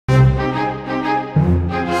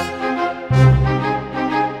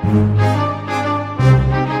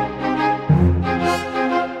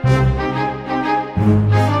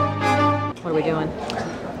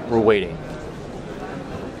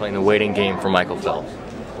waiting game for Michael Phelps.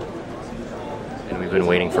 And we've been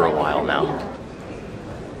waiting for a while now.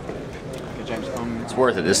 It's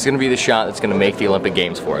worth it. This is going to be the shot that's going to make the Olympic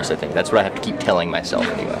Games for us, I think. That's what I have to keep telling myself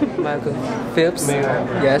anyway. Michael Phelps,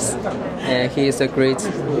 yes, and he is a great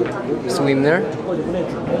swimmer.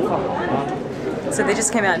 So they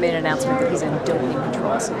just came out and made an announcement that he's in doping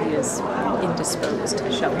control, so he is indisposed,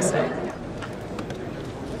 shall we say.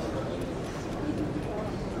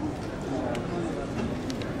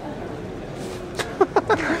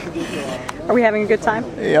 Are we having a good time?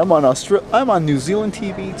 Hey, I'm on New Zealand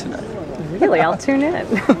TV tonight. Really? I'll tune in.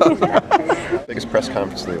 Biggest press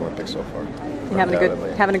conference of the Olympics so far. You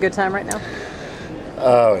having a good time right now?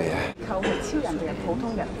 Oh yeah.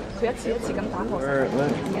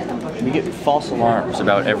 We get false alarms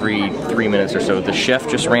about every 3 minutes or so. The chef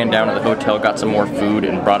just ran down to the hotel, got some more food,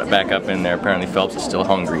 and brought it back up in there. Apparently Phelps is still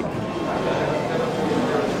hungry.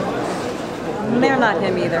 They're not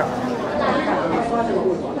him either.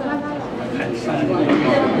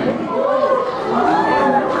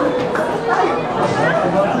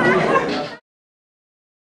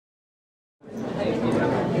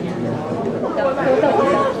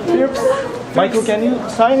 Michael, can you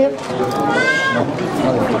sign it?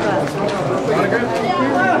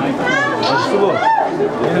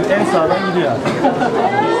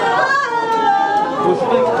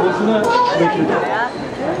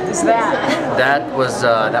 That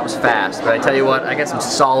was fast, but I tell you what, I got some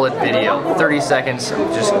solid video. 30 seconds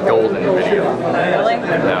of just golden video. Really?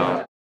 No.